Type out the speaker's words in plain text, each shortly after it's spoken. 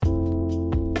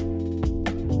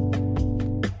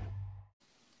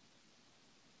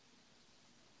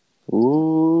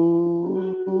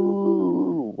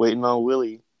waiting on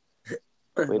Willie.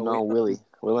 Waiting on Willie.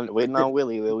 Waiting on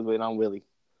Willie. Waiting on Willie.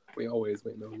 We always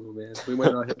waiting on Will, man. We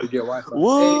waiting on him to get Wi-Fi.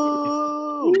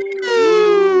 Woo!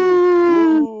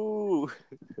 Woo!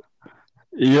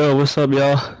 Yo, what's up,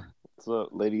 y'all? What's up,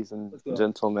 ladies and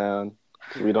gentlemen?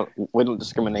 We don't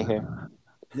discriminate here.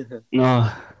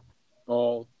 No.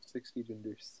 All 60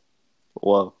 genders.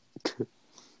 Whoa.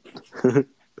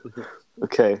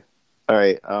 Okay. All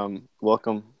right.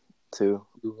 Welcome to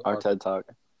our TED Talk.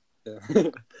 Yeah.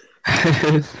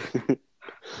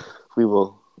 We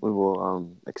will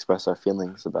express our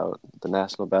feelings about the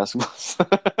national basketball.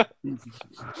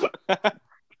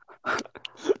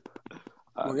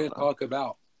 We're gonna talk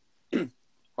about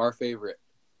our favorite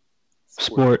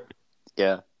Sport.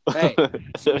 Yeah. Hey.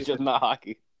 So it's just not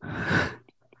hockey.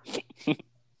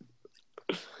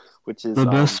 Which is The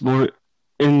best sport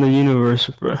in the universe,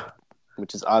 bro.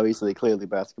 Which is obviously clearly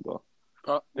basketball.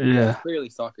 Yeah. Clearly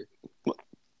soccer.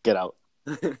 Get out.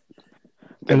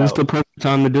 And it's the perfect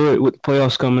time to do it with the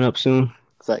playoffs coming up soon.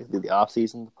 Exactly. The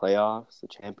offseason, the playoffs, the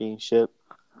championship,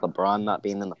 LeBron not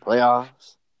being in the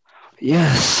playoffs.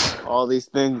 Yes. All these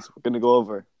things we're gonna go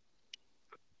over.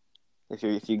 If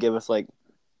you give us like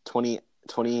 20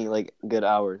 like good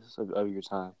hours of your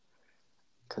time,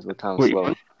 because we're kind of slow.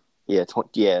 What? Yeah,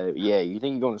 yeah. You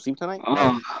think you're going to sleep tonight?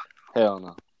 Hell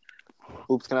no.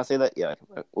 Oops, can I say that? Yeah.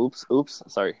 Oops.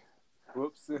 Sorry.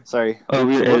 Whoops. Sorry. Oh,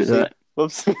 we edit that.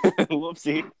 Whoops.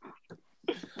 Whoopsie.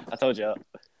 I told you.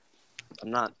 I'm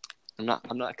not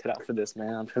cut out for this,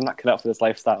 man. I'm not cut out for this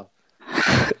lifestyle.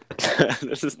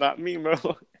 This is not me, bro.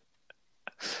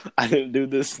 I didn't do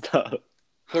this stuff.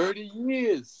 30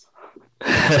 years.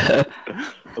 I'm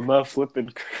not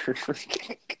flipping.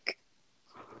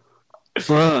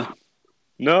 Bruh,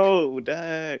 No,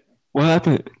 Dak. what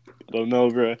happened? I don't know,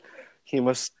 bro. He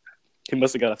must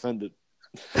have got offended.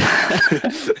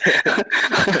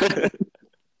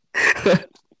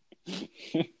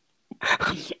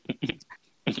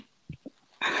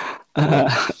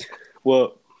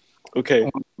 Well, okay.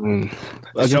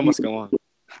 The show must go on.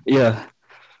 Yeah,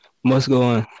 must go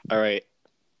on. All right.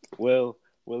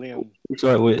 William.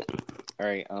 Start with. All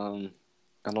right. I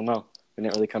don't know. We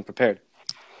didn't really come prepared.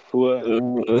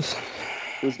 Who's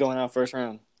going out first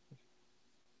round?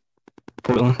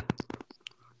 Portland.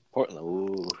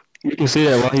 Ooh. You can see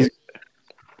that while he's.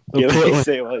 Yeah, let me Portland.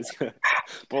 say it was.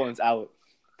 Portland's out.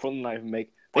 Portland not even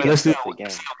make. Wait, let's do the game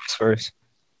first.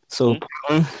 So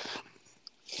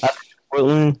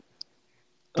Portland,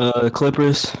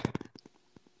 Clippers.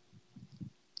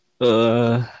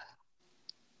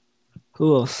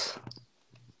 Who else?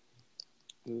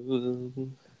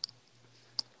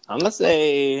 I'm gonna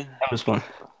say. That was fun.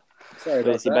 Sorry,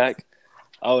 Is he back?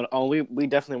 Oh, we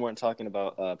definitely weren't talking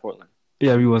about Portland.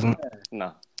 Yeah, he wasn't.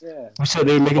 No. Yeah. We said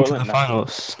they were making Portland, to the no.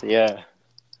 finals. Yeah.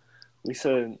 We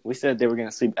said they were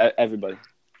gonna sweep everybody.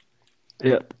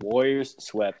 Yeah. Warriors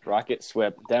swept. Rockets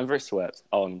swept. Denver swept.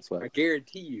 All of them I swept.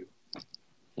 guarantee you.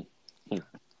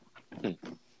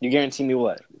 You guarantee me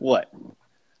what? What?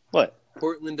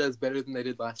 Portland does better than they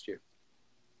did last year.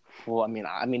 Well, I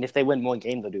mean, if they win one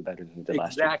game, they'll do better than they did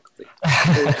last year. Exactly.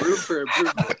 There's room for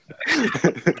improvement.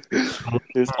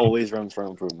 There's always room for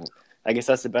improvement. I guess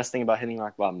that's the best thing about hitting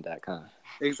rock bottom, Dak, huh?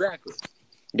 Exactly.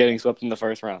 Getting swept in the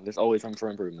first round. There's always room for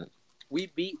improvement. We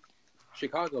beat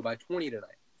Chicago by 20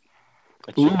 tonight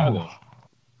But Chicago.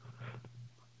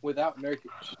 without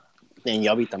Nurkic. And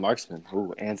y'all beat the Marksman.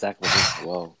 Ooh, and Zach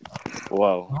LaVine.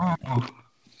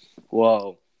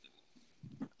 Whoa.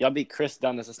 Y'all beat Chris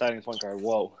Dunn as a starting point guard.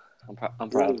 Whoa. I'm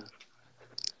proud.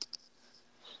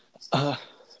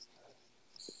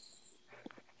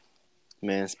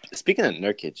 Man, speaking of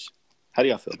Nurkic, how do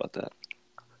y'all feel about that?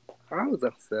 I was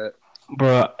upset.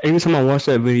 Bro, every time I watch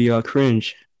that video, I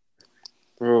cringe.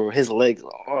 Bro, his legs,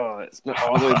 it's been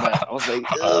all the way back. I was like,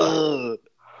 ugh.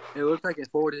 It looked like it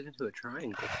forwarded into a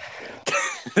triangle.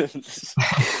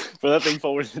 For that thing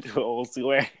forwarded into an old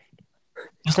square.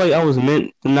 It's like I was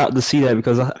meant not to see that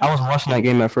because I was watching that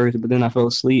game at first, but then I fell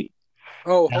asleep.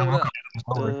 Oh, hold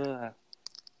up.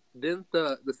 Didn't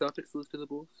the Celtics lose to the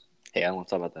Bulls? Hey, I don't want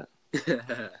to talk about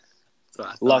that. So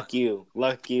I thought. Luck you.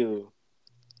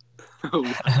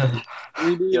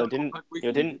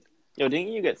 Didn't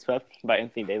you get swept by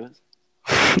Anthony Davis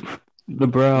The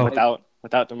bro. without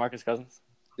DeMarcus Cousins?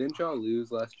 Didn't y'all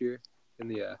lose last year in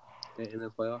the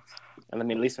playoffs? And I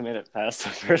mean, at least we made it past the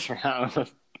first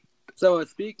round. So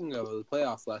speaking of the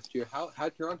playoffs last year,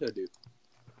 how'd Toronto do?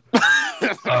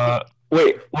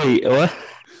 Wait, what?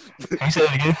 Can you say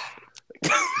that again?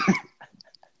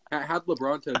 How'd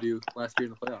LeBronto do last year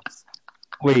in the playoffs?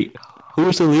 Wait, who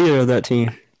was the leader of that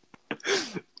team?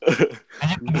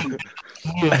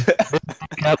 Yeah,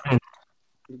 captain.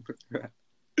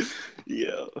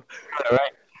 Yo, All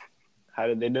right. how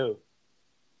did they do?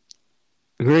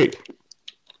 Great.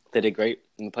 They did great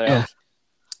in the Yeah. playoffs.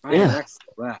 I didn't Yeah. ask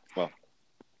that.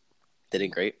 They did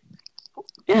great.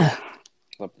 Yeah.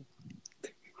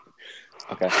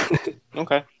 Okay.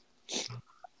 Okay.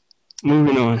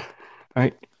 Moving on.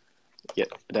 Right. Yeah,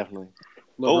 definitely.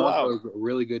 LeBron's wow. was a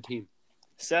really good team.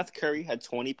 Seth Curry had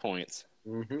 20 points.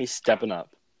 Mm-hmm. He's stepping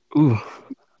up. Ooh.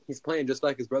 He's playing just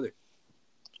like his brother.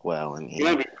 Well, I mean,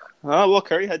 Maybe.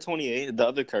 Curry had 28. The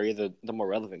other Curry, the more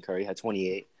relevant Curry, had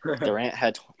 28. Durant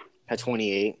had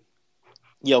 28.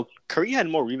 Yo, Curry had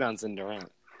more rebounds than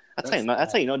Durant.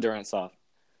 That's how you know Durant's soft.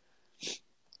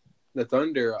 The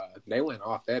Thunder, they went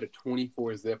off. They had a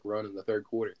 24-zip run in the third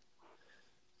quarter.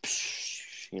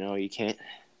 You know, you can't.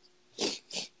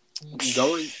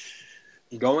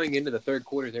 Going into the third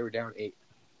quarter, they were down 8.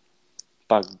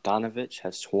 Bogdanovich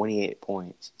has 28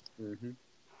 points. Mm-hmm.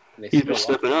 They He's still been lost.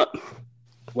 stepping up.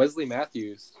 Wesley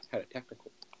Matthews had a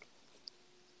technical.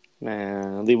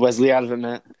 Man, leave Wesley out of it,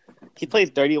 man. He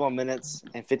played 31 minutes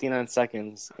and 59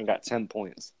 seconds and got 10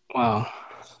 points. Wow.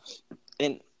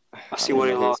 And I see what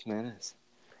he lost. man is.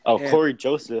 Oh, And Corey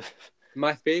Joseph.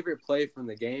 my favorite play from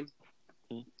the game,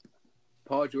 Hmm.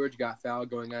 Paul George got fouled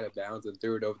going out of bounds and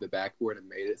threw it over the backboard and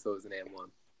made it, so it was an and 1.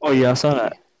 Oh yeah, I saw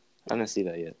that. I didn't see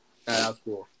that yet. That was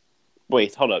cool.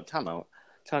 Wait, hold up. Time out.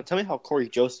 Tell me how Corey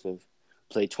Joseph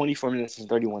played 24 minutes and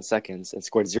 31 seconds and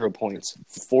scored 0 points,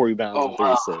 4 rebounds, and 3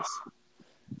 assists.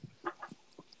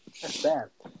 That's sad.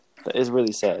 That is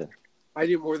really sad. I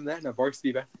do more than that in a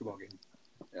varsity basketball game,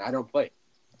 and I don't play.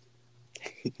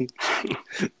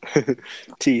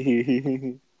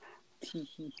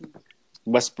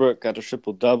 Westbrook got a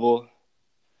triple-double.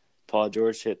 Paul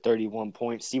George hit 31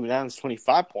 points. Steven Adams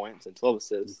 25 points and 12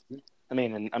 assists.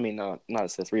 Not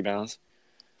assists, rebounds.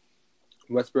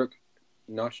 Westbrook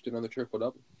notched another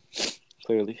triple-double.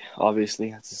 Clearly,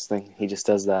 obviously, that's his thing. He just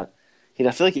does that. I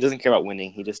feel like he doesn't care about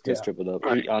winning. He just does triple-double.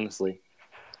 Right. Honestly.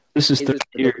 This is He third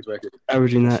just put year up his record.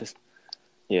 averaging that.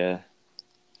 Yeah.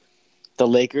 The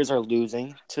Lakers are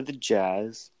losing to the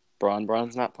Jazz.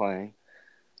 Braun's not playing.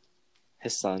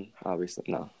 His son, obviously.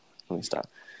 No, let me stop.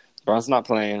 Braun's not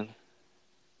playing.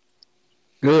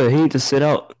 Good. He needs to sit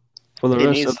out for the He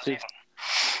rest needs of the to- season.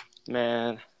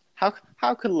 Man, how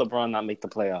could LeBron not make the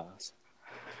playoffs?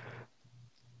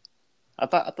 I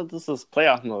thought this was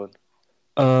playoff mode.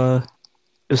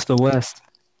 It's the West.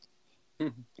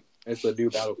 It's a new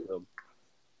battlefield.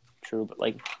 True, but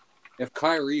like, If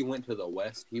Kyrie went to the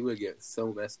West, he would get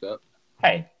so messed up.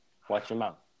 hey, watch your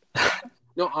mouth.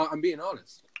 No, I'm being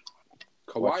honest.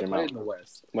 Watch Kawhi your played mouth. in the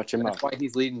West. Watch your That's mouth. why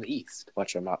he's leading the East.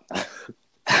 Watch your mouth.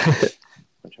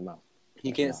 Watch your mouth.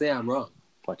 He can't say I'm wrong.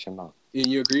 Watch your mouth.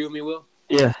 You agree with me, Will?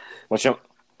 Yeah, Watch your.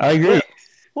 I agree.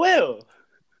 Will.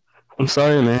 I'm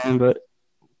sorry, man, but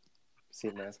See,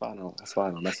 man, that's why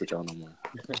I don't mess with y'all no more.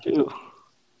 shoot.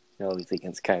 Y'all always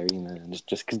against Kyrie, man.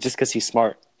 Just cause he's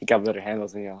smart, he got better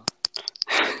handles than y'all.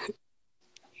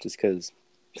 Just cause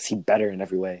he's better in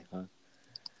every way, huh?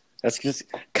 That's just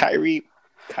Kyrie.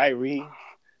 Let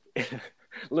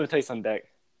me tell you something, Dak.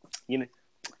 You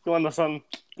want to know something?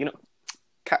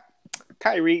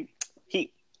 Kyrie.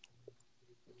 He.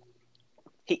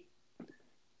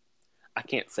 I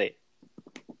can't say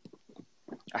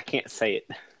it.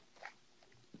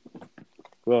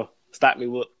 Well, stop me,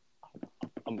 Will.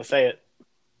 I'm gonna say it.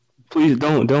 Please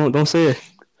don't say it.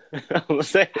 I'm gonna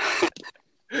say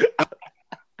it.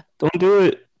 Don't do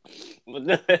it. I'm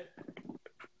gonna do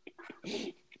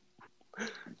it.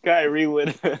 Kyrie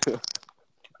would.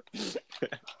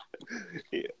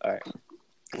 Yeah, all right,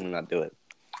 I'm gonna not do it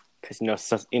because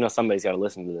somebody's got to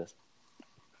listen to this.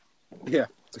 Yeah,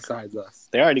 besides us.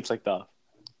 They already clicked off.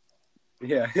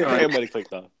 Yeah. Everybody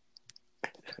clicked off.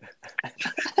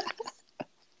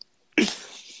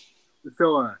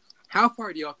 So, how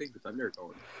far do y'all think the Thunder are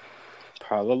going?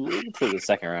 Probably to the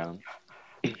second round.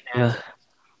 Yeah,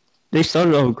 they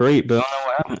started off great, but I don't know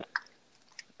what happened.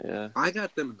 Yeah, I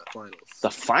got them in the finals.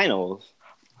 the finals.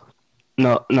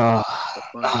 No. The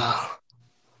finals.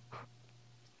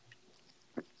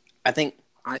 I think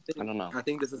I don't know. I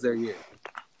think this is their year.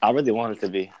 I really want it to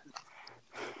be.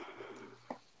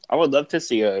 I would love to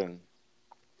see I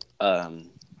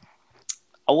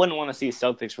wouldn't want to see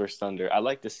Celtics versus Thunder. I'd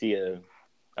like to see a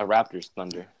Raptors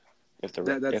Thunder if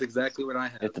That's exactly what I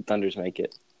have if the Thunders make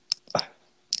it.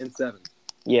 in 7.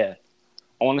 Yeah,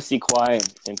 I want to see Kawhi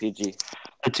and PG.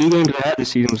 The 2 games I had this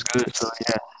season was good, so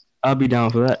yeah, I'll be down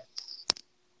for that.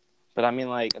 But I mean,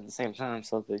 like at the same time,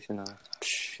 Celtics,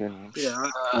 Yeah,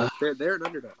 they're an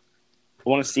underdog. I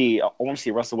want to see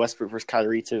Russell Westbrook versus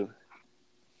Kyrie too.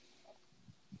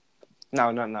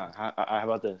 No. How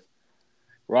about this?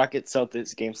 Rockets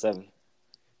Celtics Game 7.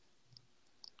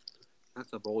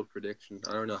 That's a bold prediction.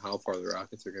 I don't know how far the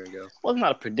Rockets are going to go. Well, it's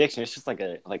not a prediction. It's just like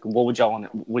what would y'all want?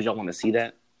 Would y'all want to see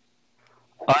that?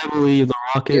 I believe the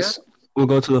Rockets will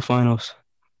go to the finals.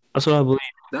 That's what I believe.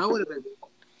 That would have been.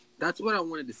 That's what I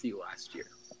wanted to see last year.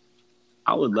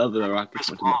 I would love the Rockets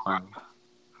went to the finals.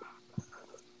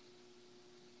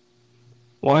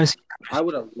 I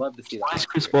would have loved to see that. Why is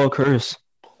Chris Paul cursed?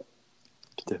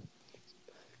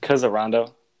 Because of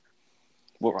Rondo.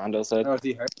 What Rondo said. Oh, is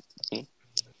he hurt?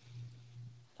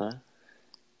 Huh?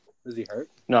 Is he hurt?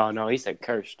 No, he said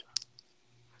cursed.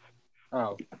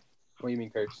 Oh. What do you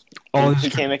mean cursed? Oh, He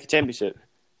can't make a championship.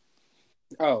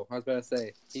 Oh, I was about to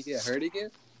say, he get hurt again?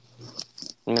 I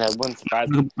mean, that wouldn't surprise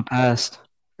me. the past.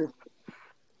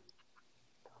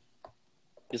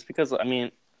 Just because, I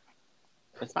mean,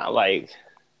 it's not like,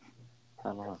 I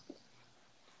don't know.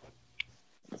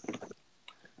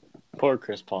 Poor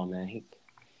Chris Paul, man.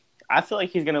 I feel like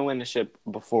he's going to win the ship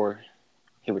before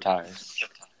he retires.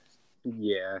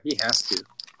 Yeah, he has to.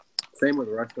 Same with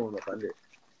Russell and the Thunder.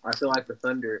 I feel like the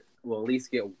Thunder will at least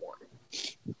get one.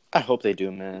 I hope they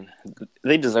do, man.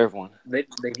 They deserve one. They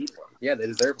need one. Yeah, they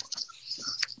deserve one.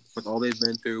 With all they've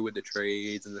been through with the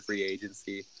trades and the free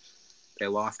agency, they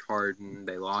lost Harden,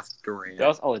 they lost Durant. That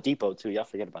was Oladipo, too. Y'all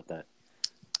forget about that.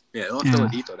 Yeah, they lost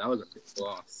Oladipo. That was a big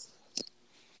loss.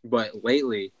 But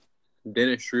lately,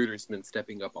 Dennis Schroeder's been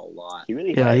stepping up a lot. He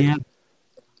really Yeah, has. yeah.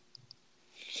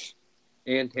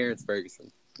 And Terrence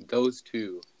Ferguson. Those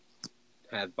two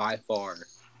have by far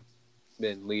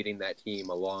been leading that team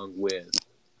along with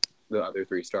the other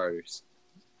three starters.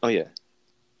 Oh, yeah.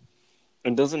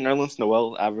 And doesn't Nerlens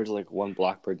Noel average like 1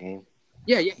 block per game?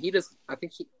 Yeah, he does. I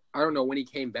don't know when he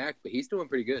came back, but he's doing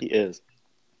pretty good. He is.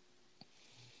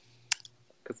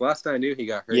 Because last I knew, he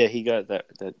got hurt. Yeah, he got that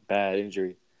bad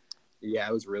injury. Yeah,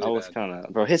 it was really I was bad. kind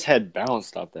of... Bro, his head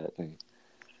bounced off that thing.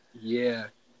 Yeah.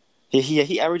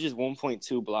 He averages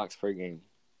 1.2 blocks per game.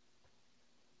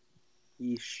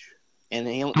 Yeesh. And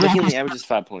he only averages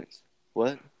 5 points.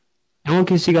 What? No one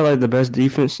can see got like the best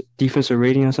defensive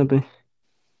rating or something.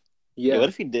 Yeah. What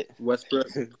if he did? Westbrook.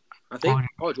 I think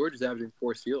Paul George is averaging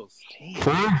 4 steals. Damn.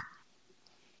 4?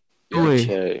 Yeah. Wait.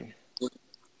 Okay.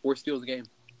 4 steals a game.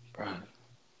 Bro.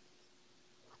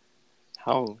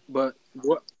 How? But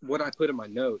what I put in my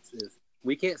notes is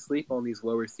we can't sleep on these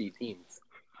lower seed teams.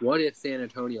 What if San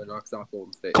Antonio knocks off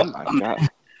Golden State? Oh, my God.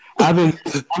 I've been.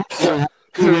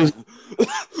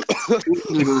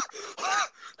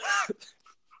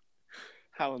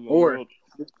 How in the Or- world?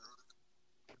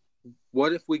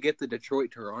 What if we get the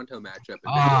Detroit-Toronto matchup?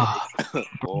 Oh.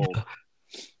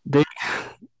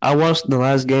 I watched the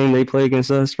last game they played against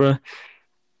us, bro.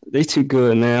 They too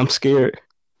good, man. I'm scared.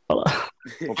 Well,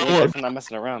 Blake not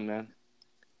messing around, man.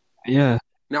 Yeah.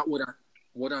 Now,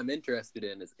 what I'm interested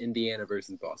in is Indiana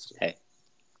versus Boston. Hey.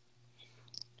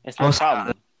 It's no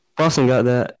problem. Boston got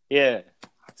that. Yeah.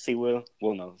 See, Will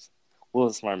knows.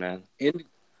 Will's a smart man.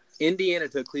 Indiana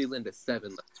took Cleveland to 7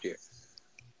 last year.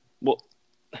 Well,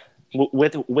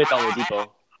 with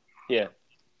Oladipo. Yeah.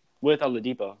 With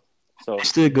Oladipo. So, They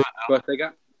still good. But they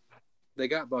got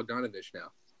Bogdanovich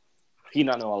now. he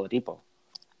not know Oladipo.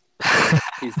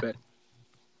 He's better.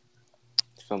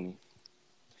 Feel me?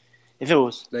 If it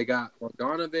was... They got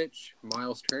Bogdanovich,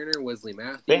 Miles Turner, Wesley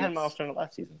Matthews. They had Miles Turner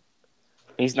last season.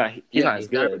 He's not as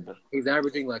good. But... He's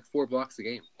averaging like 4 blocks a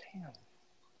game. Damn.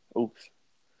 Oops.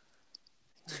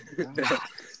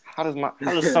 How does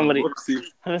somebody Will's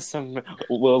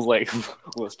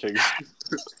triggered.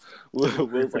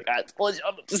 Will's like, I told you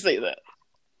not to say that.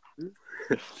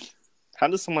 How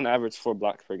does someone average 4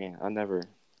 blocks per game? I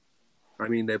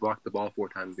mean, they block the ball 4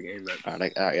 times a game. All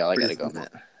right, I gotta go, man.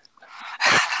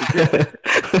 All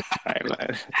right,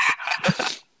 man.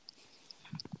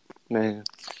 Man,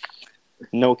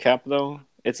 no cap though.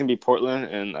 It's gonna be Portland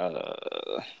and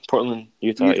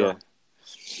Utah. Yeah.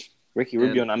 Ricky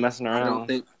Rubio not messing around.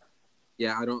 I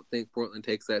don't think Portland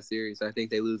takes that series. I think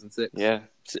they lose in 6. Yeah,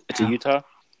 to Utah.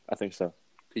 I think so.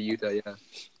 To Utah, yeah.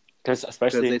 Because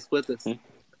Because they split this.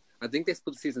 I think they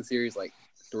split the season series like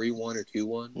 3-1 or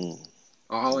 2-1.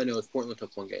 All I know is Portland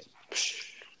took 1 game.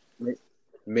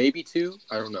 Maybe 2.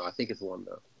 I don't know. I think it's 1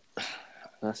 though.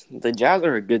 The Jazz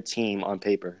are a good team on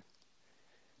paper.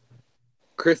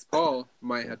 Chris Paul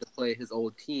might have to play his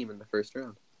old team in the first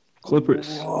round.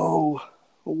 Clippers.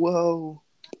 Whoa.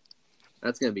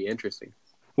 That's going to be interesting.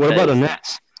 What about the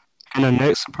Nets? Can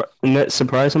the Nets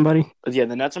surprise somebody? Yeah,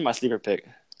 the Nets are my sleeper pick.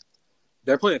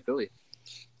 They're playing Philly.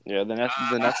 Yeah, the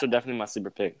Nets are definitely my sleeper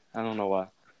pick. I don't know why.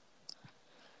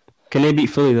 Can they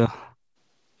beat Philly though?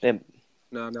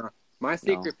 No. My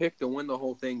secret pick to win the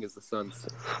whole thing is the Suns.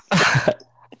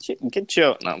 Get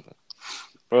chill. No.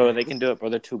 Bro, they can do it, bro.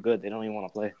 They're too good. They don't even want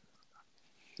to play.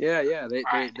 Yeah.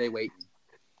 They wait.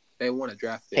 They want a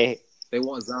draft pick. Hey. They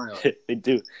want Zion. They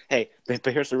do. Hey,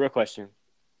 but here's the real question.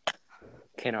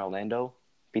 Can Orlando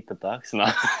beat the Bucks? No.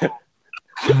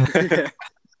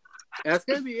 That's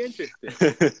going to be interesting.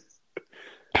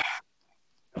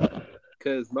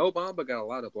 Because Mo Bamba got a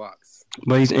lot of blocks.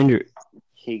 But he's injured.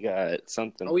 He got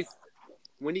something. Oh,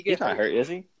 when you get He's not hurt, is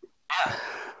he?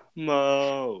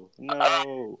 No.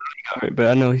 All right, but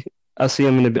I know I see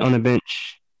him on the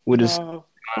bench with his.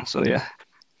 So yeah.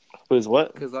 Who's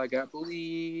what? Because I got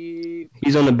believe.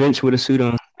 He's on the bench with a suit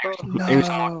on.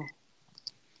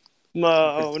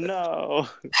 No. No.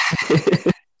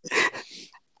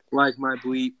 Like my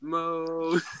bleep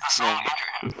Mo.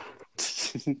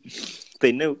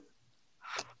 They knew.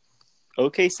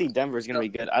 OKC Denver is going to be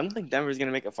good. I don't think Denver is going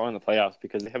to make it far in the playoffs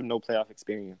because they have no playoff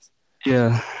experience.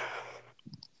 Yeah.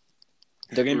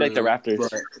 They're going to be like the Raptors.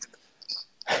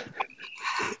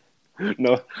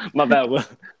 No, my bad, Will.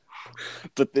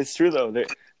 But it's true, though.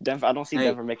 Denver. I don't see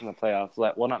Denver making the playoffs.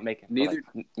 Well, not making. Neither,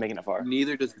 making it far.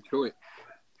 Neither does Detroit.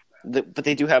 But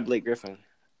they do have Blake Griffin.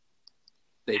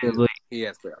 They do. He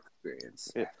has playoff experience.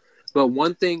 Yeah. But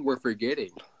one thing we're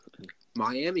forgetting,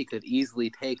 Miami could easily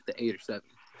take the 8 or 7.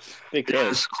 They could.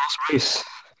 It's a close race.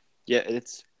 Yeah,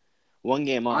 it's one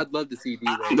game on. I'd love to see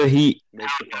D-Wade. The Heat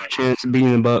chance of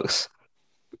beating the Bucks.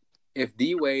 If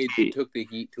D-Wade took the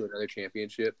Heat to another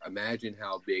championship, imagine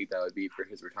how big that would be for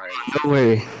his retirement. No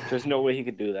way. There's no way he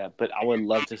could do that, but I would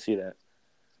love to see that.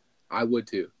 I would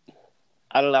too.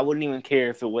 I wouldn't even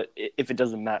care if it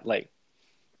doesn't matter. Like,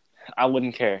 I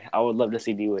wouldn't care. I would love to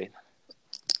see D-Wade.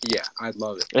 Yeah, I'd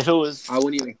love it. If it was, I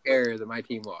wouldn't even care that my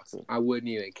team lost. I wouldn't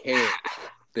even care.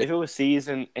 If it was C's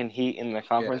and Heat in the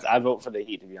conference, I'd vote for the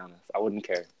Heat, to be honest. I wouldn't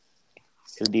care.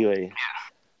 It's D-Wade.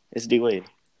 It's D-Wade.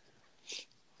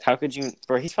 How could you...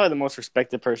 Bro, he's probably the most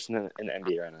respected person in the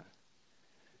NBA right now.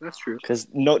 That's true. Because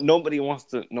nobody wants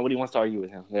to argue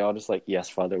with him. They're all just like, yes,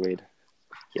 Father Wade.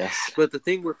 Yes. But the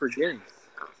thing we're forgetting,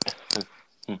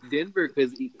 Denver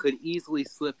could easily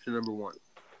slip to number 1.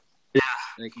 Yeah.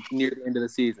 Like near the end of the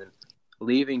season,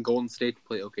 leaving Golden State to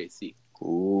play OKC.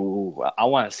 Ooh, I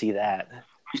want to see that.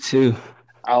 Me too.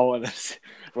 I want to see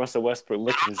Russell Westbrook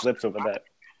licking his lips over that.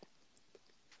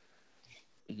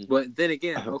 But then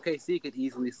again, OKC could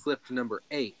easily slip to number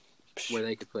 8, where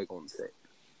they could play Golden State.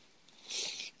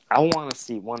 I want to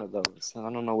see one of those. I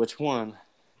don't know which one.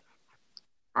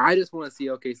 I just want to see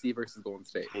OKC versus Golden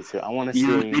State. Me too. I want to see.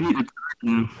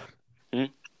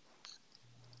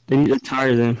 They need to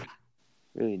tire them.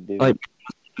 Really do. Like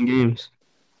games.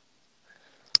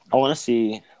 I want to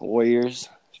see Warriors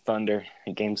Thunder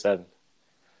in Game 7.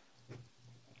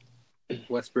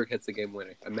 Westbrook hits the game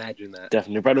winner. Imagine that.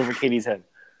 Definitely right over KD's head.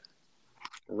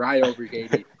 Right over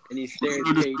KD, and he stares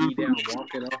KD down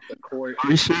walking off the court. Are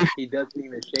you sure? He doesn't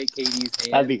even shake KD's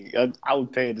hand. I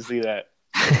would pay to see that.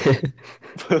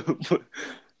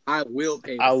 I will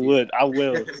pay. I will.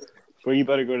 Well, you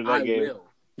better go to that game. I will.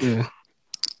 Yeah.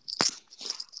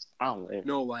 I don't know.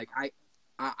 No, like I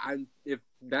if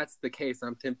that's the case,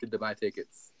 I'm tempted to buy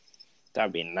tickets.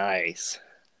 That'd be nice,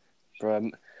 bro.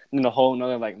 And then a whole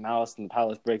nother like Malice in the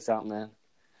Palace breaks out, man.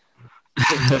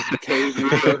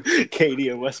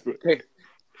 KD and Westbrook.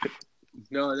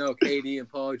 No, KD and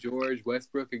Paul George,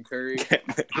 Westbrook and Curry.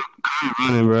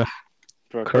 Running, bro.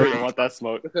 Bro, Curry don't want that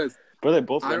smoke. Because bro, they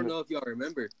both. I don't know if y'all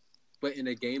remember, but in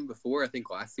a game before, I think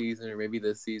last season or maybe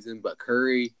this season, but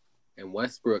Curry and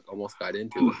Westbrook almost got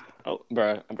into it. Oh,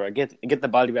 bro, get the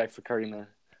body back for Curry, man.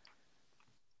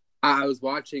 I was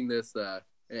watching this.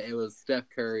 It was Steph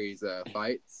Curry's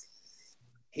fights.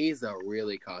 He's a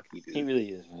really cocky dude. He really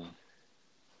is, man.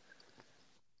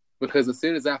 Because as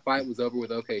soon as that fight was over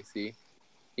with OKC,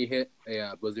 he hit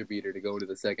a buzzer beater to go into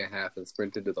the second half and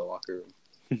sprinted to the locker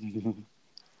room.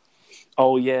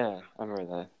 Oh yeah, I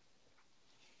remember that.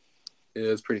 It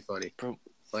was pretty funny. Bro.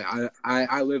 Like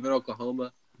I live in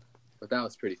Oklahoma, but that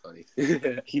was pretty funny.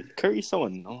 Curry's so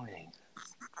annoying.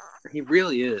 He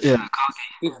really is. Yeah,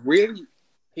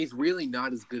 he's really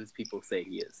not as good as people say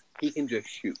he is. He can just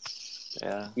shoot.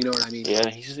 Yeah. You know what I mean? Yeah,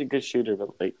 he's just a good shooter, but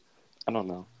like, I don't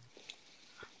know.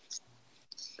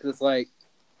 Because it's like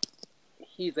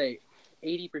he's a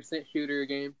 80% shooter a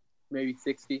game, maybe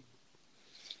 60.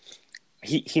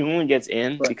 He only gets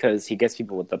in because he gets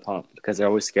people with the pump because they're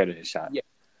always scared of his shot. Yeah.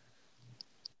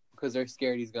 Because they're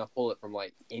scared he's gonna pull it from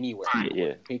like anywhere.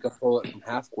 Yeah. He can pull it from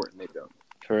half court and they don't.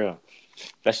 For real.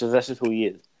 That's just who he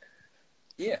is.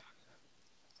 Yeah.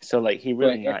 So like he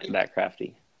really not that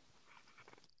crafty.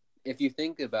 If you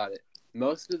think about it,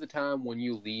 most of the time when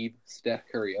you leave Steph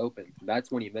Curry open,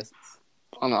 that's when he misses.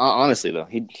 Honestly, though,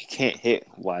 he can't hit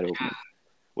wide open,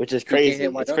 which is He can't crazy.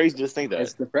 hit wide It's open. crazy to just think that.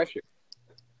 It's the pressure.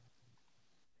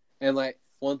 And like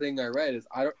one thing I read is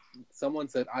someone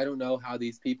said I don't know how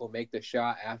these people make the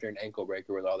shot after an ankle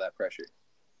breaker with all that pressure.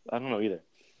 I don't know either.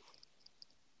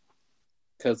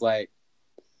 Because like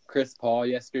Chris Paul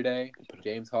yesterday,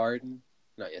 James Harden,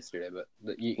 not yesterday, but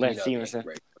Lance the Stevenson.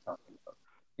 ankle breaker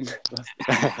we're talking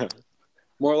about.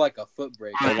 More like a foot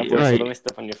break. Right. Let me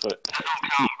step on your foot.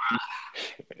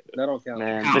 That don't count.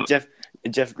 Man, but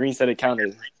Jeff Green said it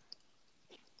counted.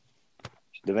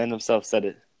 The man himself said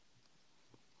it.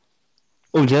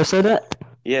 Oh, Jeff said that?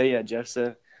 Yeah. Jeff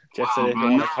said if you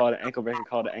want to call it an ankle breaker,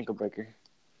 call it an ankle breaker.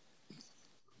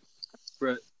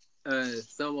 But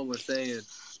someone was saying,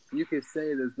 you could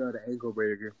say there's not an ankle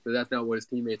breaker, but that's not what his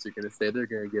teammates are going to say. They're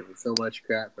going to give him so much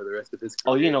crap for the rest of his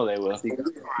career. Oh, you know they will.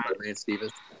 Lance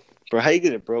Stevenson. Bro, how you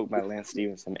get it broke by Lance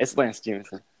Stevenson? It's Lance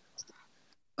Stevenson.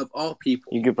 Of all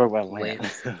people. You get broke by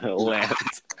Lance.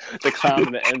 Lance. The clown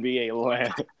of the NBA,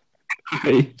 Lance.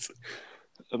 Right.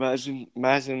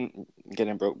 Imagine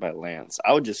getting broke by Lance.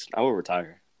 I would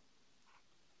retire.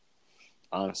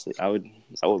 Honestly, I would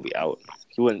be out.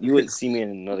 You wouldn't see me in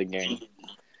another game.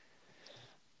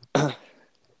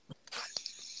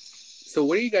 So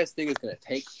what do you guys think it's going to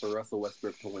take for Russell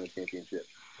Westbrook to win a championship?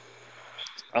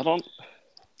 I don't know.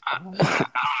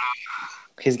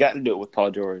 He's got to do it with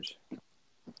Paul George.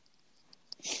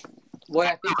 What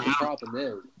I think the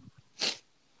problem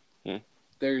is,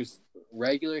 there's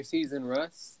regular season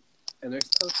Russ and there's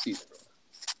postseason Russ.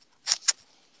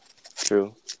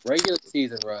 True. Regular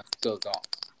season Russ goes off.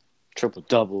 Triple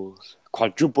doubles,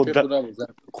 quadruple doubles,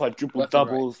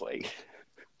 like.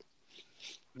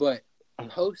 But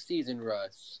postseason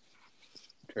Russ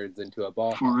turns into a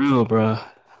ball. For real, bro.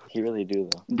 He really do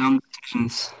though. Dumb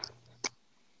decisions.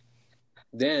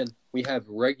 Then we have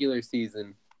regular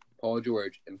season Paul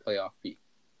George and playoff Pete.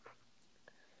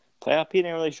 Playoff Pete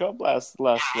didn't really show up last.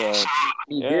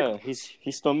 Yeah, he's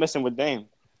still missing with Dame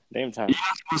time. You're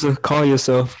not supposed to call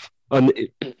yourself a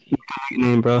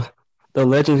nickname, bro. The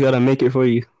legends gotta make it for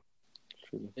you.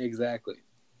 Exactly.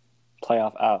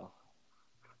 Playoff Al.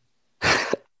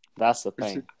 That's the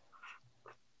thing.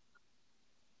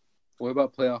 What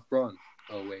about playoff Braun?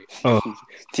 Oh wait. Oh.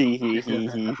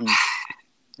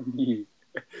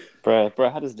 Bro,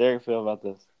 how does Derek feel about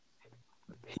this?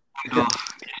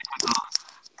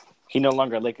 He no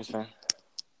longer a Lakers fan.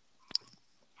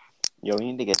 Yo, we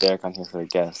need to get Derek on here for a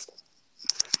guest.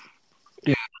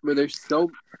 Yeah. But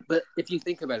if you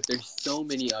think about it, there's so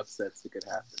many upsets that could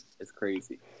happen. It's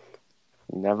crazy.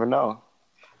 You never know.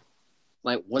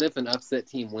 Like, what if an upset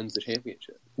team wins the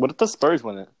championship? What if the Spurs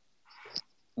win it?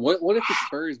 What if the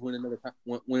Spurs win another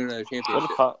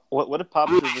championship? What if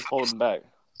Pops is just holding back?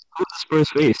 Who's the Spurs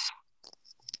face?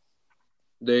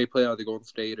 They play out the Golden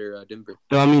State or Denver.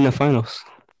 No, I mean the finals.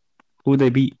 Who they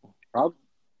beat?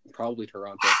 Probably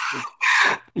Toronto.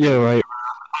 Yeah, right.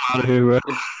 I'm out of here, bro.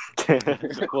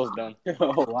 Will's done.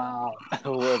 Oh wow.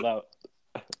 Will's out.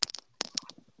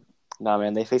 Nah,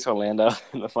 man, they face Orlando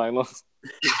in the finals.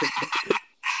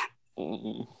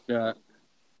 Yeah,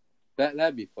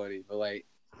 that'd be funny, but like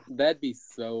that'd be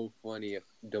so funny if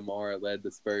DeMar led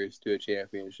the Spurs to a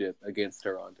championship against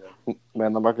Toronto.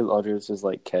 Man, LaMarcus Aldridge is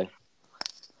like K.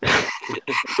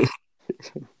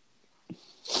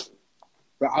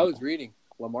 But I was reading,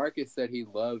 LaMarcus said he'd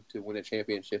love to win a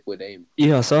championship with Dame.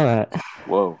 Yeah, I saw that.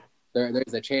 Whoa.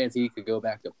 There's a chance he could go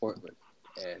back to Portland,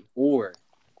 I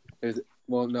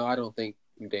don't think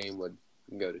Dame would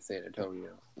go to San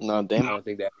Antonio. No, Dame. I don't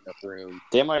think they have enough room.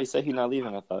 Dame already said he's not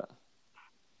leaving. I thought.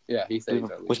 Yeah, he said he's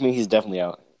not leaving. Which means he's definitely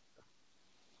out.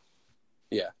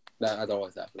 Yeah, that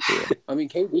always happens. I mean,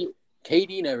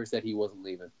 KD never said he wasn't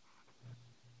leaving.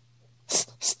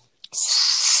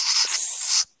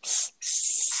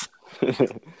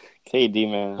 KD,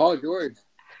 man. Paul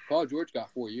George got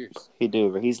 4 years. He do,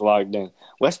 but he's locked in.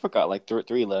 Westbrook got like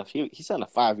three left. He signed a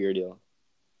 5-year deal.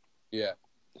 Yeah,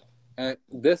 and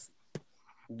this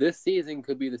season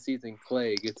could be the season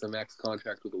Clay gets a max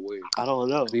contract with the Warriors. I don't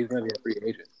know. He's gonna be a free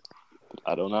agent.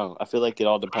 I don't know. I feel like it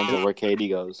all depends on where KD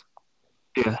goes.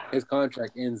 Yeah. His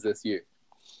contract ends this year.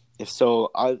 If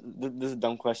so, this is a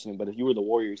dumb question, but if you were the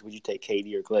Warriors, would you take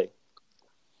KD or Clay?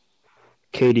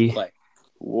 KD. Clay.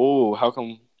 Whoa, how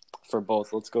come for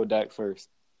both? Let's go Dak first.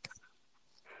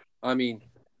 I mean,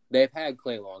 they've had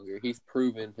Clay longer. He's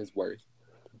proven his worth.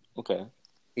 Okay.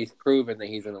 He's proven that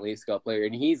he's an elite scout player,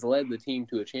 and he's led the team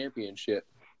to a championship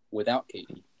without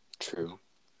KD. True.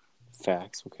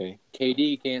 Facts, okay.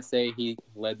 KD can't say he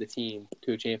led the team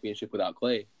to a championship without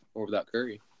Clay or without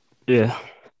Curry. Yeah.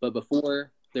 But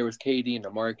before there was KD and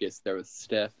DeMarcus, there was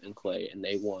Steph and Clay, and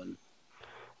they won.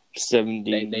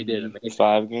 75 They did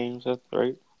amazing. games, that's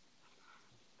right?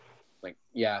 Like,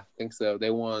 yeah, I think so.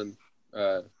 They won.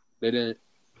 They didn't.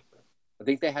 I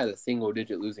think they had a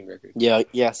single-digit losing record.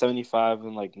 Yeah, 75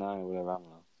 and like 9 or whatever. I don't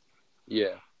know.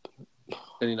 Yeah.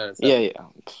 79 and 7. Yeah.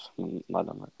 Not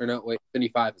that much. Or no, wait,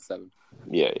 75 and 7.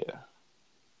 Yeah.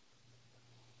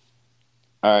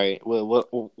 All right.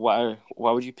 Well, why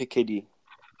would you pick KD?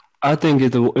 I think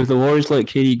if the Warriors let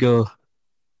KD go,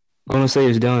 I'm gonna say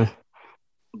it's done.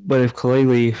 But if Clay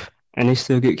leave and they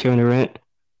still get Kevin Durant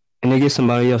and they get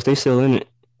somebody else, they still in it.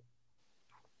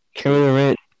 Kevin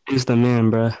Durant is the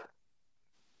man, bruh.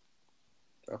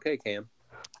 Okay, Cam.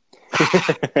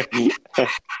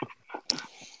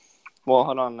 Well,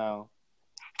 hold on now.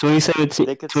 2017,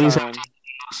 They could 2017 sign.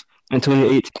 and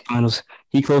 2018 finals.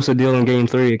 He closed the deal in Game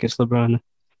 3 against LeBron.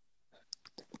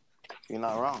 You're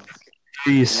not wrong.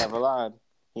 He Please. never lied.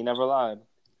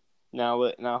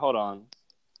 Now hold on.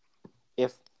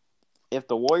 If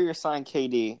the Warriors sign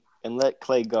KD and let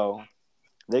Clay go,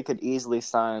 they could easily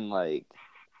sign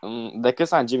they could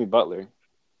sign Jimmy Butler.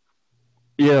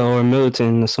 Yeah, or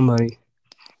Middleton or somebody.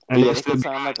 And Yeah, they'll they still could be,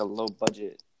 sign like a low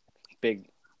budget, big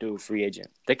dude free agent.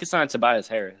 They could sign Tobias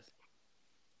Harris.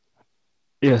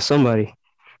 yeah, somebody.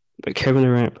 But Kevin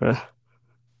Durant, bruh.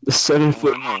 The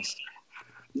 7-foot,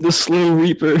 the Slim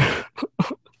Reaper.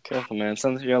 Careful, man.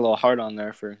 Something you're a little hard on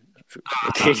there for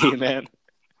KD, man.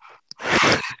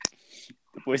 The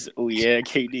boys, oh yeah,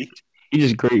 KD. He's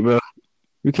just great, bro.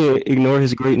 You can't ignore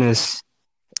his greatness.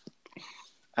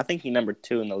 I think he's number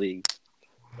 2 in the league.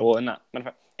 Well, not matter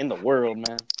of fact, in the world,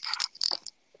 man.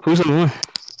 Who's number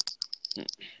 1?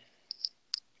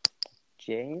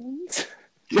 James.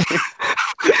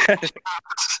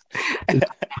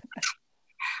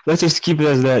 Let's just keep it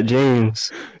as that,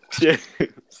 James. James.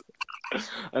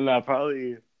 And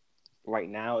probably right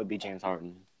now it'd be James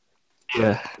Harden.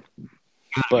 Yeah.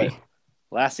 But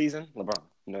last season, LeBron.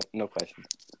 No question.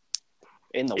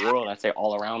 In the world, I'd say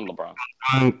all around LeBron.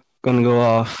 I'm gonna go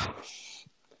off.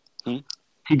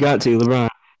 He got to, LeBron.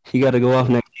 He got to go off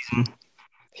next season.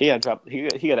 He got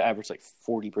to average like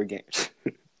 40 per game.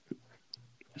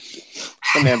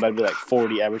 The man might be like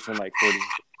 40, averaging like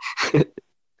 40.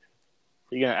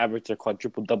 You're gonna average a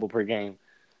quadruple double per game.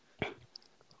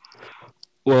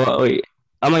 Well, wait.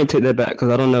 I might take that back because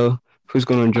I don't know who's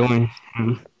gonna join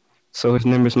him. So his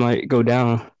numbers might go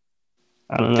down.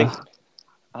 I don't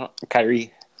know.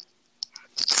 Kyrie.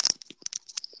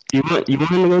 You want him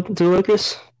to go to the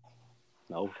Lakers?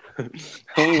 No. I'm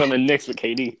going to Knicks with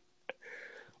KD.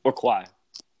 Or Kawhi.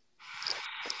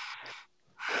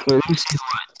 Wait, let me see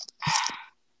what.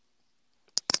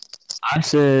 I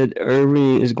said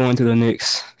Irving is going to the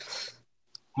Knicks.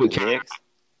 With Knicks?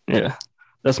 Yeah.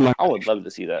 That's my. I would love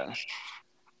to see that.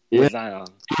 Yeah. With Zion.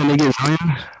 Can they get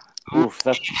Zion? Oof,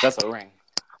 that's a ring.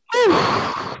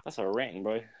 That's a ring,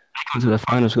 bro. Go to the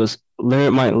finals because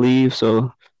Leonard might leave,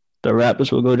 so the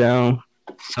Raptors will go down.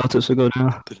 Celtics will go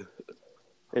down.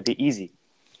 It'd be easy.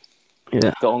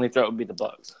 Yeah. The only threat would be the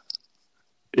Bucks.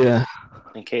 Yeah.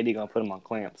 And KD gonna put him on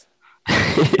clamps.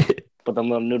 Put them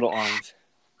little noodle arms.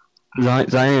 Zion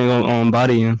gonna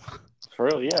body him. For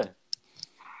real, yeah.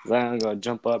 Zion gonna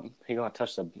jump up. He gonna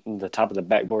touch the top of the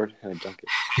backboard and dunk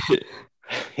it.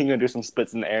 He gonna do some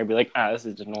splits in the air and be like, this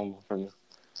is just normal for me.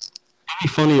 It'd be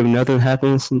funny if nothing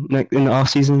happens in the off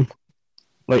season.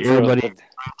 Like For everybody.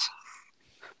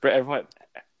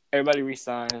 Everybody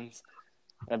resigns.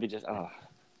 That'd be just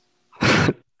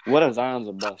What if Zion's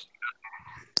a bust?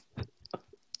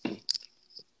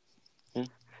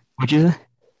 What'd you say?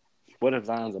 What if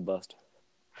Zion's a bust?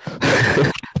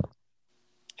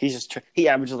 He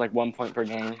averages like 1 point per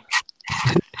game.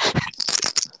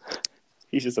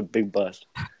 He's just a big bust.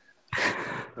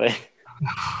 Like,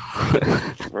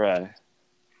 right.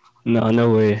 No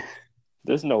way.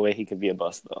 There's no way he could be a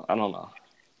bust though. I don't know.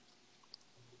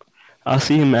 I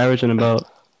see him averaging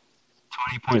about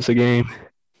 20 points a game.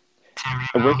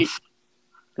 A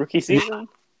rookie season?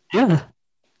 Yeah.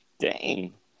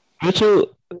 Dang.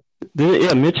 Mitchell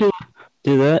did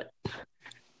that.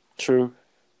 True.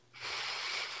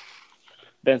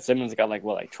 Ben Simmons got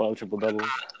like 12 triple doubles.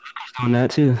 Doing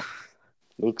that too.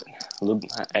 Luka,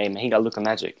 hey man, he got Luka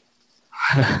Magic.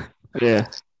 Yeah.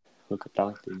 Luka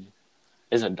Doncic.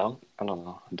 Is it dunk? I don't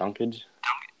know. Dunkage?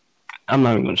 I'm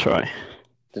not even gonna try.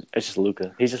 It's just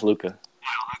Luka. He's just Luka.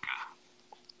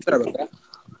 Sorry about that.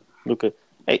 Luka.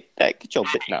 Hey, Dad, get your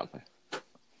bit now.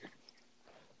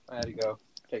 I had to go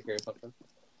take care of something.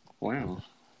 Wow.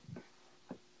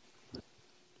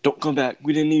 Don't come back.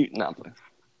 We didn't need. Nah,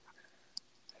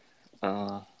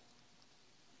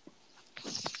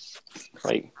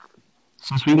 Like,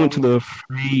 Since we went to the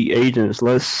free agents,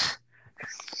 let's.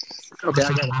 Okay,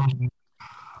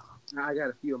 I got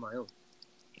a few of my own.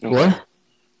 What?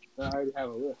 I already have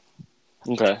a list.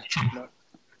 Okay.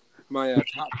 My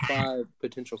top 5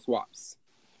 potential swaps.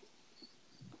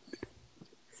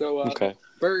 So, Okay.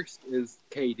 first is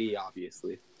KD,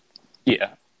 obviously.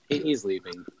 Yeah. He's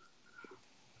leaving,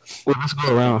 Well, let's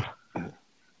go around.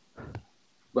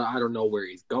 but I don't know where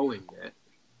he's going yet.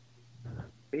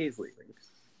 He's leaving.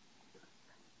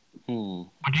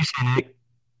 What'd you say, Nick?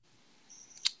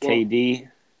 KD.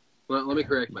 Well, let me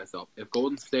correct myself. If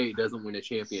Golden State doesn't win a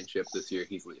championship this year,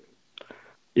 he's leaving.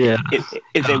 Yeah.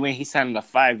 If they win, he's signing a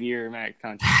 5-year max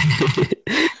contract.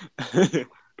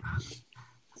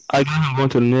 I got him going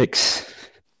to the Knicks.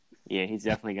 Yeah, he's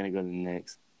definitely gonna go to the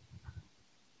Knicks.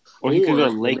 Or he could go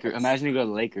to Lakers. Imagine he go to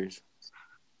the Lakers.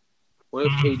 What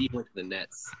if KD went to the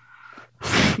Nets?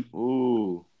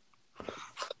 Ooh.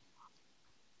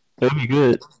 That'd be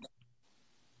good.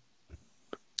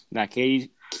 Now KD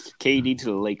to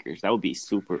the Lakers. That would be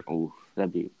super. Oh,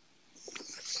 that'd be.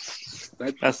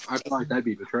 I feel like that'd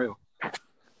be betrayal.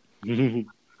 Kawhi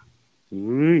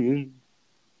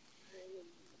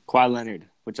Leonard.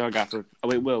 What y'all got for? Oh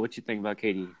wait, Will, what you think about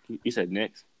KD? You said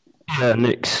Knicks. Yeah,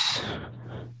 Knicks.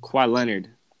 Kawhi Leonard.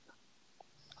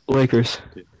 Lakers.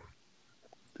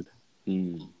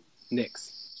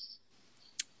 Knicks.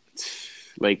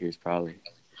 Lakers probably.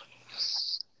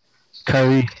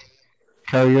 Kyrie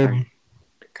Irving.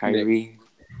 Kyrie.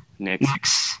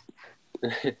 Knicks.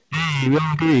 Hey, we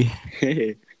all agree.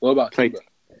 What about Clay- Kemba?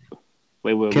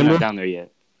 Wait, we're Kemba? not down there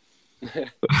yet.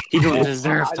 He don't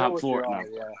deserve I know top what 4. you No. are,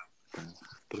 yeah.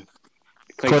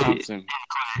 Clay Clay. Thompson.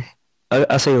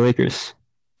 I say Lakers.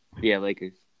 Yeah,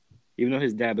 Lakers. Even though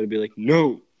his dad would be like,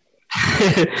 no,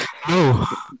 No.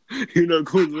 you're not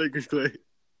going to the Lakers, Clay.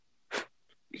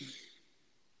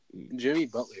 Jimmy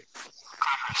Butler.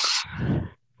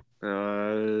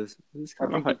 It's I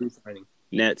kind think of he's signing.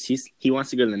 Nets. He wants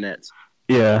to go to the Nets.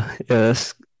 Yeah,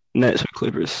 that's Nets or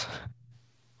Clippers.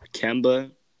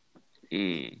 Kemba.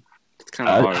 It's kind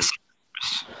of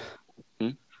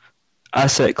hard. I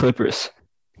said Clippers.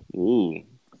 Ooh,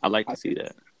 I'd like to see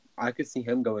that. I could see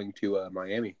him going to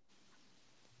Miami.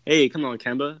 Hey, come on,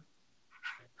 Kemba.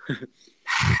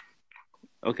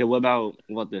 Okay, what about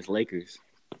this Lakers?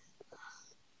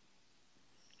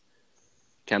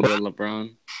 Kemba,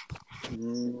 LeBron.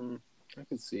 I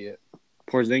can see it.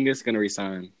 Porzingis gonna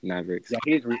resign Mavericks.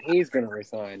 Yeah, he's going to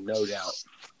resign, no doubt.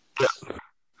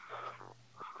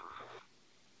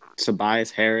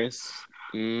 Tobias Harris.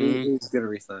 He's going to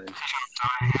resign.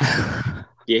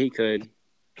 Yeah, he could.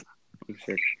 I'm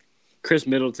sure. Chris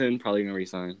Middleton probably gonna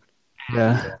resign.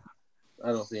 Yeah.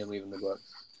 I don't see him leaving the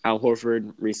Bucks. Al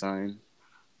Horford resign.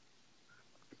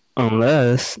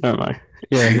 Unless, never mind.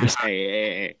 Yeah.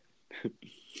 Hey.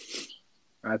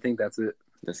 I think that's it.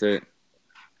 That's it.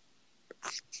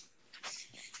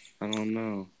 I don't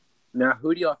know. Now,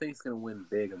 who do y'all think is going to win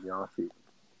big in the offseason?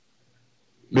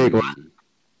 Big one.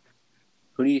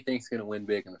 Who do you think is going to win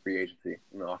big in the free agency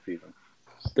in the offseason?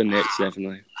 The Knicks,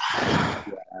 definitely.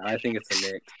 Yeah, I think it's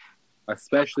the Knicks,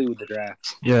 especially with the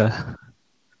draft, Yeah.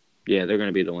 Yeah, they're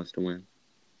gonna be the ones to win.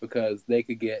 because they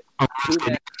could get two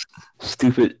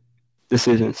Stupid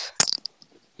decisions.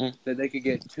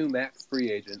 two max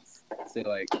free agents. Say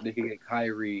like they could get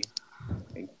Kyrie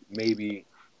and maybe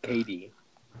KD.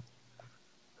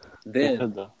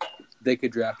 Then they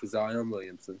could draft Zion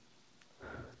Williamson.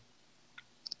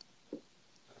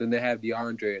 Then they have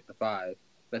DeAndre at the 5.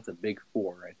 That's a big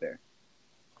 4 right there.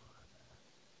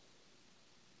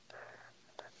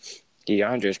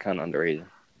 DeAndre's kind of underrated.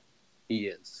 He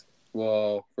is.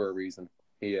 Well, for a reason.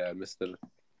 He missed the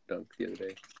dunk the other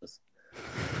day.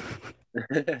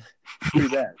 Pretty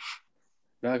bad.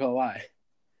 Not gonna lie.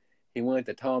 He went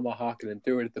to tomahawk and then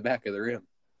threw it at the back of the rim.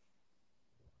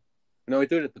 No, he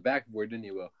threw it at the backboard, didn't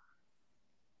he, Will?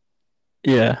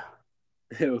 Yeah.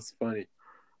 It was funny.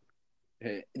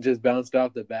 It just bounced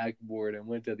off the backboard and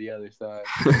went to the other side.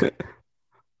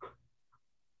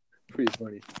 Pretty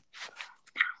funny.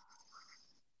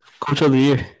 Coach of the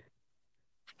year.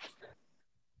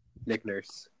 Nick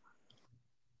Nurse.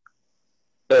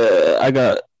 I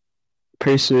got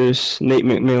Pacers, Nate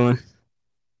McMillan.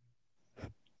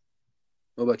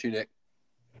 What about you, Nick?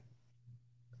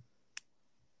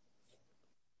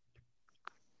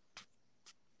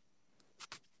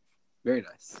 Very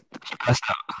nice. That's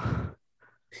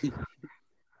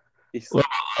He's, Well,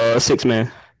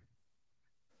 6-man.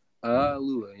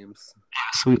 Lou Williams.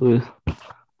 Sweet Lou.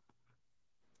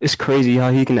 It's crazy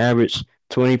how he can average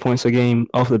 20 points a game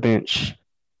off the bench.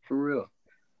 For real.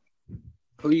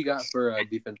 Who you got for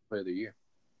Defensive Player of the Year?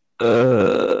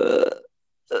 Uh,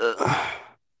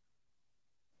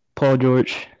 Paul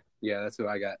George. Yeah, that's who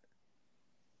I got.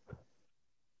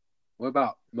 What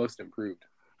about most improved?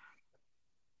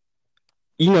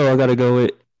 You know I gotta go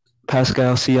with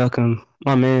Pascal Siakam,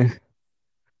 my man.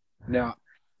 Now,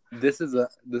 this is an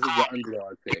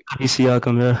underdog pick. He's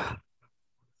Siakam, yeah.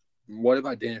 What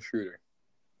about Dennis Schroeder?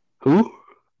 Who?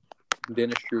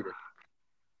 Dennis Schroeder.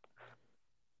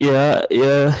 Yeah,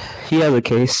 he has a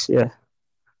case, yeah.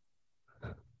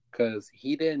 Because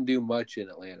he didn't do much in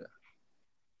Atlanta.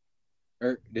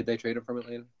 Or did they trade him from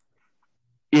Atlanta?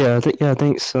 Yeah, I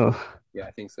think so. Yeah,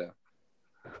 I think so.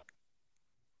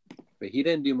 But he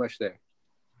didn't do much there.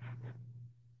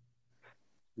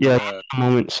 Yeah,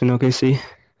 moments in OKC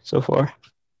so far.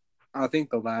 I think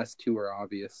the last two are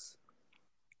obvious.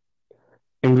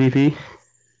 MVP.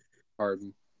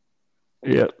 Harden.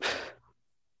 Yep.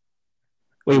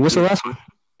 Wait, what's the last one?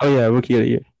 Oh yeah, Rookie of the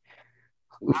Year.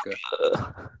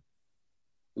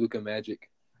 Luka Magic.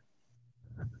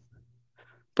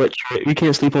 But we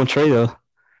can't sleep on Trey though.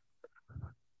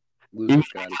 Luka's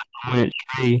got it. When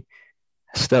Trey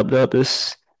stepped up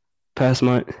this past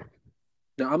month.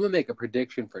 Now I'm gonna make a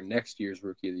prediction for next year's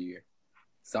Rookie of the Year.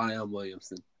 Zion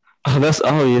Williamson. Oh, that's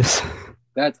obvious.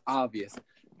 That's obvious.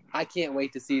 I can't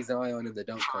wait to see Zion in the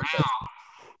dunk contest.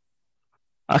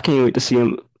 I can't wait to see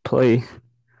him play.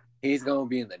 He's going to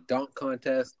be in the dunk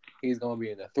contest. He's going to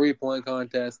be in the three-point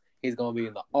contest. He's going to be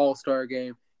in the All-Star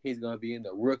game. He's going to be in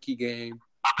the rookie game.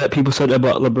 I bet people said that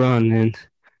about LeBron, and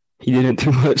he didn't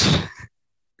do much.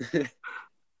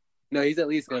 No, he's at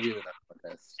least going to be in the dunk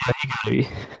contest. Yeah, he gotta be.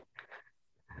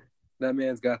 That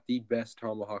man's got the best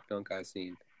tomahawk dunk I've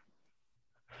seen.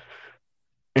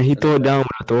 And he threw it down with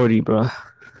authority, bro.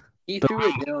 He threw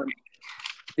it down.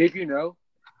 Did you know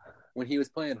when he was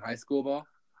playing high school ball,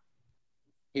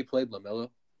 he played LaMelo?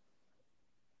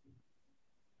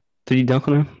 Did he dunk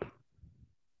on him?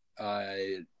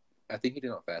 I think he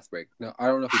did on fast break. No, I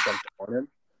don't know if he dunked on him,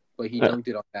 but he dunked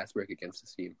it on fast break against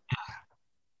his team.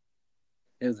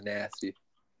 It was nasty.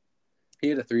 He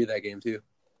had a 3 that game too.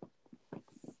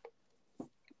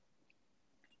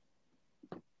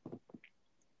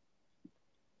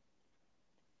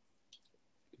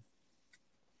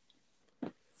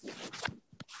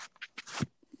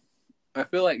 I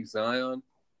feel like Zion,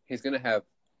 he's going to have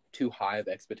too high of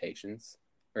expectations.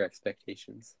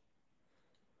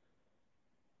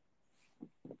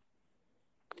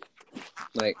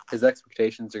 Like, his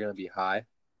expectations are going to be high.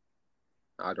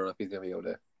 I don't know if he's going to be able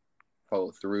to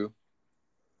follow through.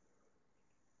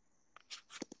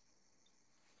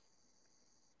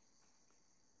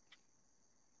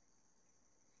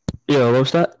 Yeah, what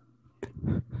was that?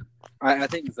 I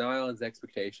think Zion's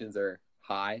expectations are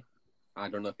high. I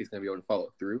don't know if he's going to be able to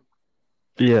follow through.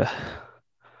 Yeah.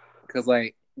 Because,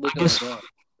 like, look at LeBron.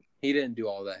 He didn't do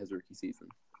all that his rookie season.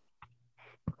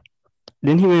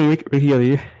 Didn't he win Rookie of the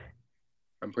Year?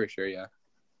 I'm pretty sure, yeah.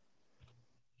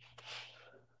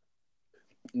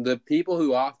 The people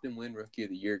who often win Rookie of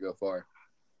the Year go far.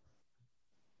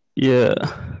 Yeah.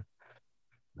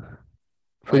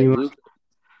 Like Luke,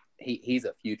 he's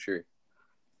a future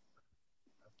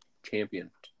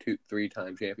champion,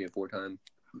 3-time champion, 4-time.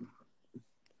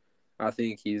 I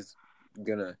think he's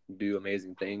gonna do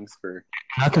amazing things for.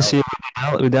 I can see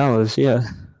it with Dallas, yeah.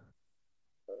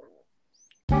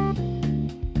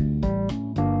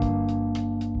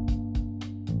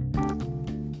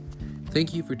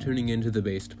 Thank you for tuning into the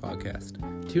Based Podcast.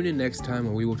 Tune in next time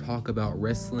where we will talk about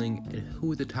wrestling and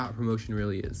who the top promotion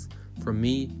really is. From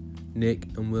me, Nick,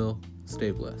 and Will,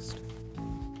 stay blessed.